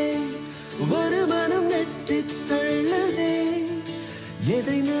சொல்லுதே, ஒரு மனம் நெட்டித் தள்ளுதே,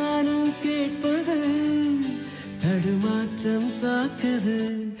 எதை நானும் கேட்பது தடுமாற்றம் தாக்குது.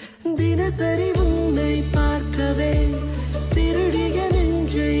 தினசரி உன்னை பார்க்கவே, திருடிய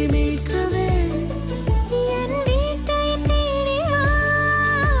நெஞ்சை மீட்கவே, என் வீட்டை தேடி வா,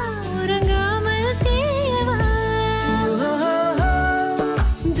 உறங்காமல் தேயவா.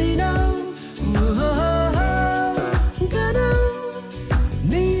 தினம் கனம்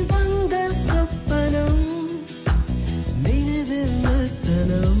நீ வந்த சொப்பனம்,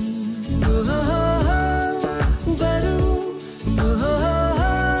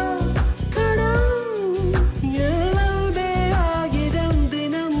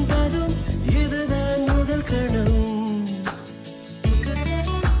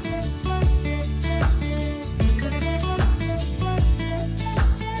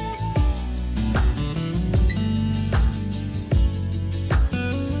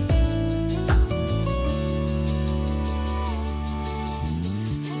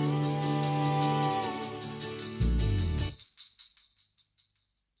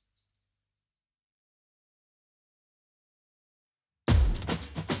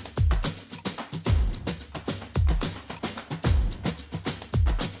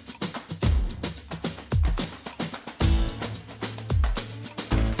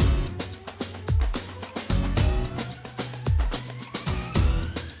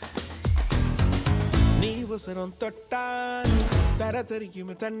 உசரம் தொட்டால் தர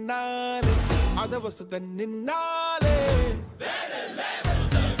தெரியுமே தன்னாலே அத வசத நின்னாலே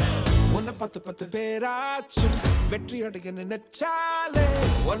உன்னை 10 பேராச்சும் வெற்றி அடைய நினைச்சாலே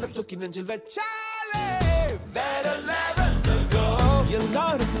உன்னை தூக்கி நெஞ்சில் வச்சாலே வேற level sago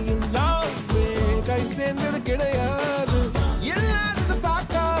எல்லாருக்கும் எல்லாமே கை சேர்ந்தது கிடையாது எல்லாரும்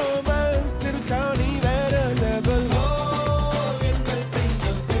பார்க்காம சிரிச்சா நீ வேற level எந்த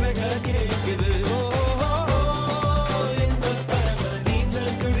சிங்கம் சிறக கேக்குது எந்த பறவை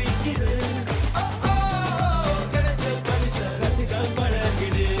நீந்தல் துடிக்குது கிடைச்ச பரிச ரசிக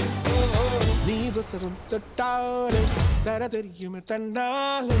பழகிடு நீ வசரம் தொட்டாலே தர தெரியுமே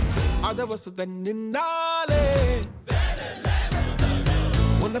தன்னாலே அத வசத நின்னாலே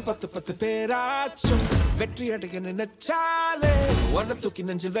உன்னை 10 பேராச்சும் வெற்றி அடைய நினைச்சாலே உன்னை தூக்கி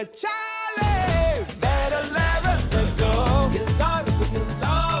நெஞ்சில் வச்சாலே வேற level sago எல்லாருக்கும்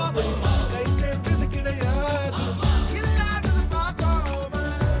எல்லாமே கை சேர்ந்தது கிடையாது இல்லாதது பார்க்காம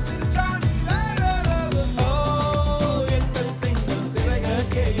சிரிச்சா நீ வேற level எந்த சிங்கம் சிறக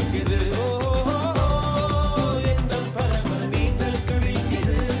கேக்குது எந்த பறவை நீந்தல்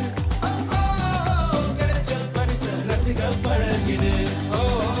துடிக்குது கிடைச்ச பரிச ரசிக பழகிடு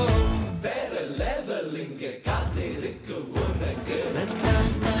வேற லெவல் இங்க காத்திருக்கு உனக்கு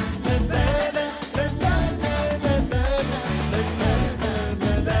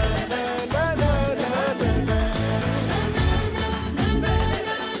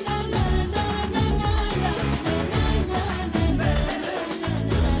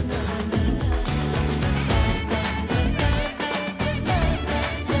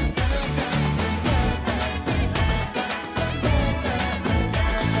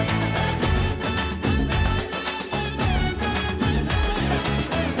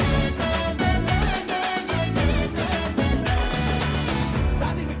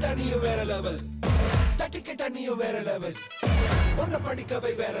வேற லெவல் தட்டிக்கிட்ட நீயும் வேற லெவல் பொண்ண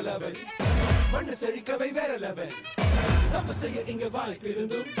படிக்கவை வேற லெவல் மண்ணு செழிக்கவை வேற லெவல் தப்பு செய்ய இங்க வாய்ப்பு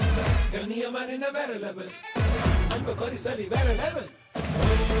இருந்தும் கண்ணியமா நின்ன வேற லெவல் அன்பு பரிசலி வேற லெவல்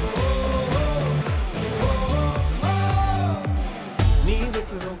நீ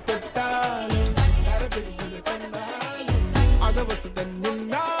வசரம் தொட்டாலே தர தெரியுமே தன்னாலே அத வசத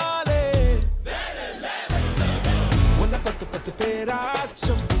நின்னாலே உன்னை 10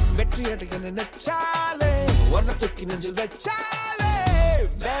 பேராச்சும் வெற்றி அடைய நினைச்சாலே உன்னை தூக்கி நெஞ்சில் வச்சாலே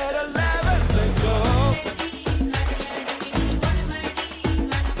வேற level sago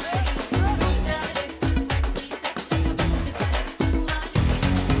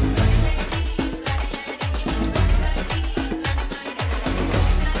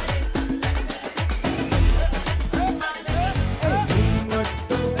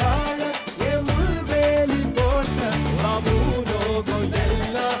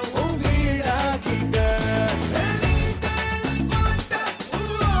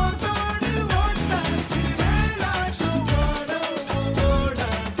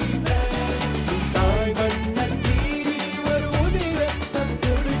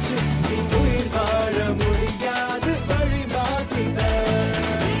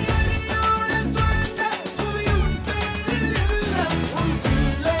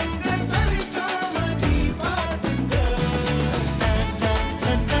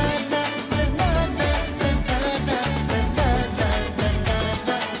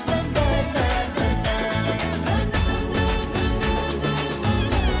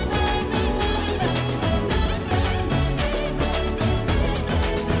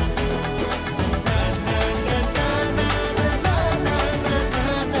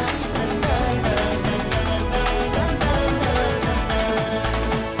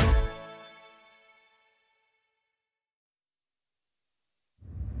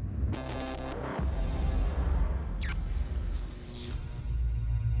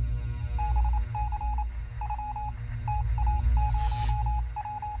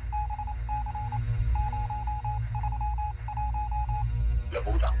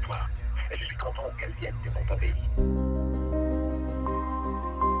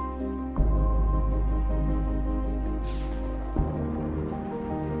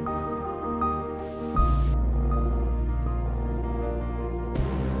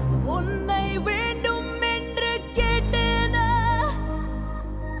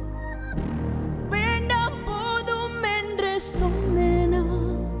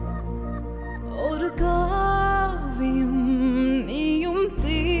காவியம் நீயும்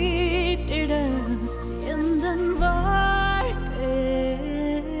தீட்டிட எந்தன் வாழ்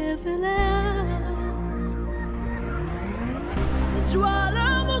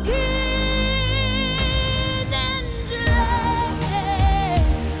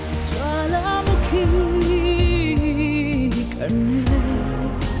கண்ணிலே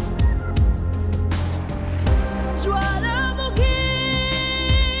ஜுவாலாமுகி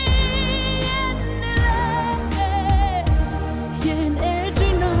என்னிலே என்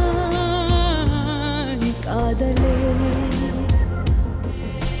ஏற்றினாய் காதலே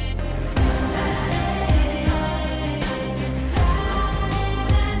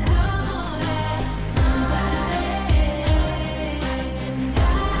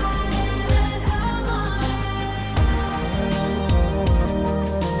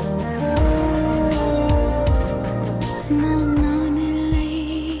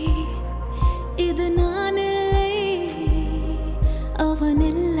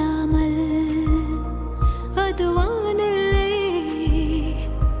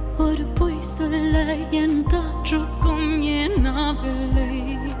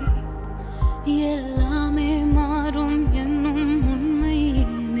எல்லாமே மாறும் என்னும் உண்மை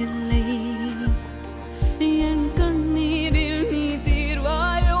ஏனில்லை என் கண்ணீரில் நீ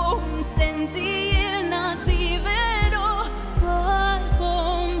தீர்வாயோ செந்தியில் நான் தீவேனோ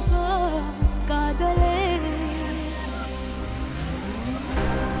பார்ப்போம் காதலே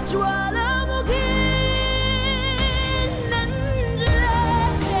ஜுவாலாமுகி நெஞ்சிலே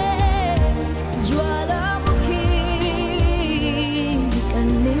ஜுவாலாமுகி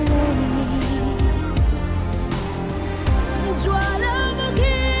கண்ணிலே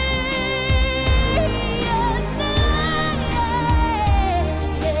ஜுவாலாமுகி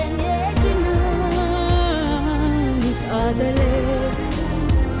என் ஏற்றினாய் காதலே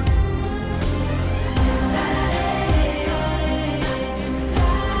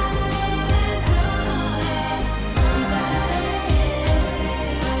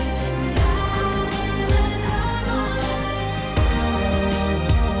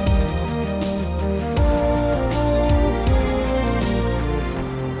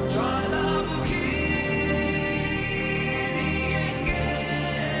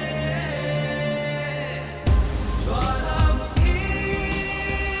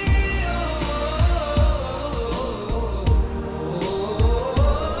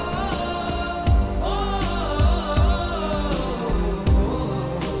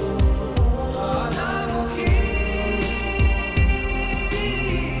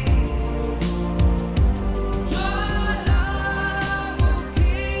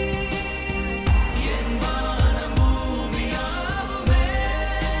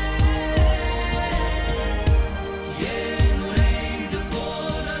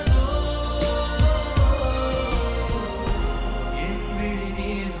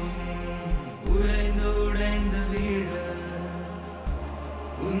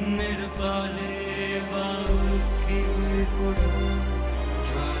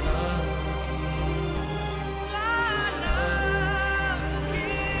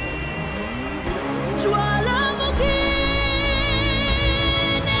ஜுவாலாமுகி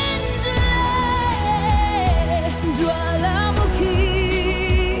நெஞ்சிலே ஜுவாலாமுகி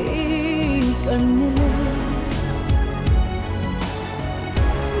கண்ணிலே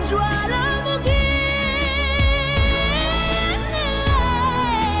ஜுவாலாமுகி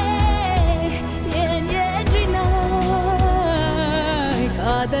என் ஏற்றினாய்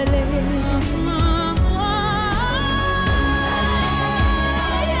காதலே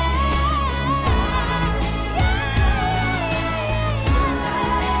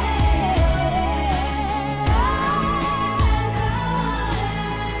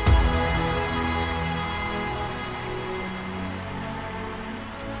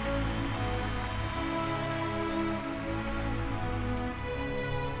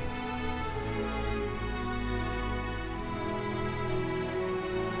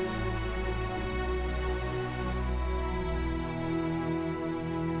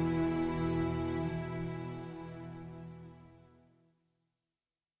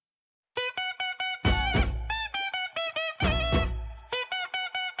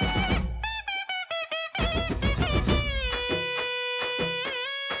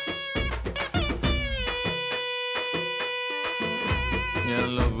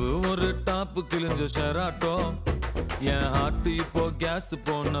என் லவ் ஒரு டாப்பு கிழிஞ்ச ஷெராட்டம் என் ஹார்ட் இப்போ கேஸ்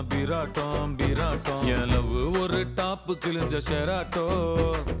போன பீராட்டம் பீராட்டம் என் லவ் ஒரு டாப்பு கிழிஞ்ச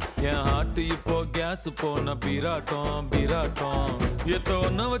ஷெராட்டம் என் ஹார்ட் இப்போ கேஸ் போன பீராட்டம் பீராட்டம்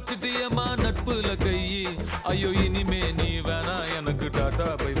எத்தோன்ன வச்சுட்டியம்மா நட்புல கை ஐயோ இனிமே நீ வேணா எனக்கு டாட்டா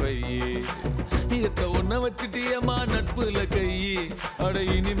பை பை எத்த ஒன்ன வச்சுட்டியம்மா நட்புல கை அட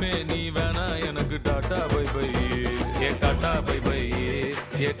இனிமே நீ வேணா எனக்கு tata bye by A tata bye by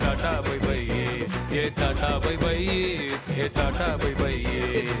A tata bye by A tata bye by A tata bye by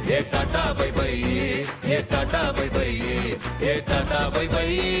A tata bye by A tata bye by A tata bye by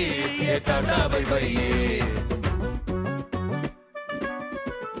A tata bye by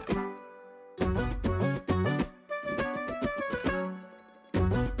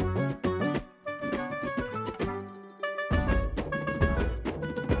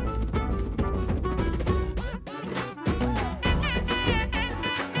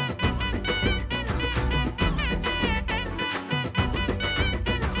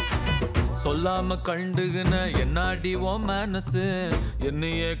சொல்லாம கண்டுகுன என்னாடி ஓ manners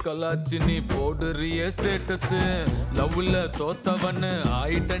என்னையே கலாச்சி நீ போடுறிய status லவ்ல தோத்தவன்னு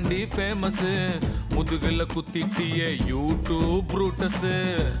ஆயிட்டண்டி famous முதுகுல குத்திட்டிய YouTube Brutus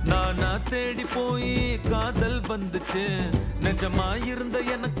நானா தேடி போய் காதல் வந்துச்சு நிஜமா இருந்த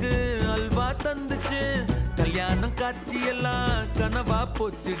எனக்கு அல்வா தந்துச்சு கல்யாணம் காட்சி எல்லாம் கனவா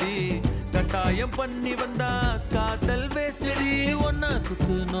போச்சுடி கட்டாயம் பண்ணி வந்தா காதல் வேஸ்டடி ஒன்னா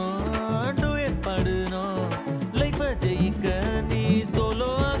சுத்தணும் டூயட் பாடணும் லைஃப ஜெயிக்க நீ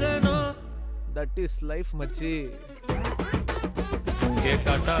சோலோ ஆகணும் தட் இஸ் லைஃப் மச்சி ये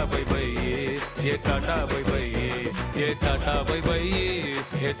टाटा बाय बाय ये टाटा बाय बाय ये टाटा बाय बाय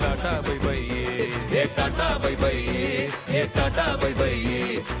ये टाटा बाय बाय ये टाटा बाय बाय ये टाटा बाय बाय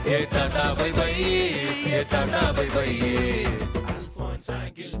ये टाटा बाय बाय ये tata bye bye Alfonsa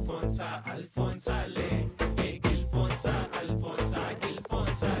Gilfonsa Alfonsa le Gilfonsa Alfonsa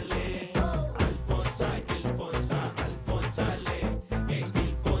Gilfonsa le Alfonsa Gilfonsa Alfonsa le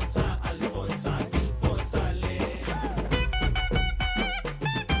Gilfonsa Alfonsa Gilfonsa le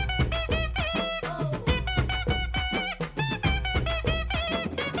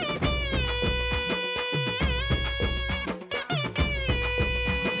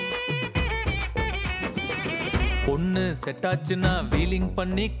பொண்ணு set ஆச்சுன்னா wheeling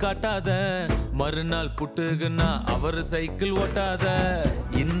பண்ணி காட்டாத மறுநாள் புட்டுகுன்னா அவர் cycle ஓட்டாத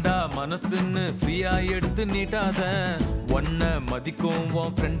இந்தா மனசுன்னு ஃப்ரீயா எடுத்து நீட்டாத ஒன்ன மதிக்கும்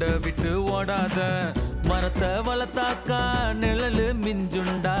உன் ஃப்ரெண்ட விட்டு ஓடாத மரத்தை வளர்த்தாக்கா நிழலு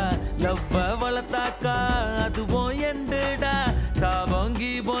மிஞ்சுண்டா லவ்வ வளர்த்தாக்கா அதுவும் எண்டுடா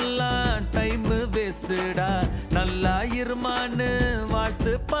சாவங்கி போலாம் டைம் வேஸ்டுடா நல்லா இருமான்னு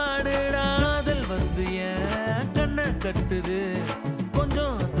வாழ்த்து பாடுடா காதல் வந்து ஏன் கண்ண கட்டுது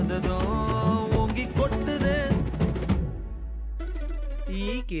கொஞ்சம் அசந்ததும் ஓங்கி கொட்டுது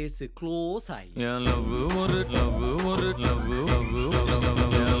ഈ കേസ് ക്ലോസ് ആയി என் லவ்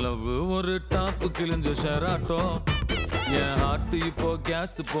ஒரு டாப்பு கிழிஞ்ச ஷராட்டம் என் ஹார்ட் இப்போ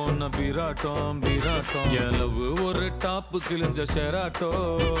கேஸ் போன பீராட்டம் என் லவ் ஒரு டாப்பு கிழிஞ்ச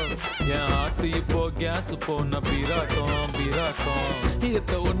ஷராட்டம் என் ஹார்ட் இப்போ கேஸ் போன பீராட்டம்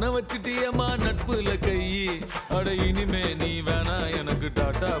இத்த ஒன்ன வச்சுட்டியம்மா நட்புல கை அட இனிமே நீ வேணா எனக்கு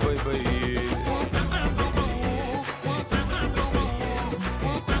டாட்டா பை பை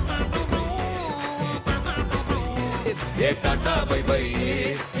ये टाटा बाय बाय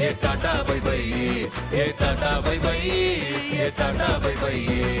ये टाटा बाय बाय ये टाटा बाय बाय ये टाटा बाय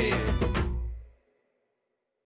बाय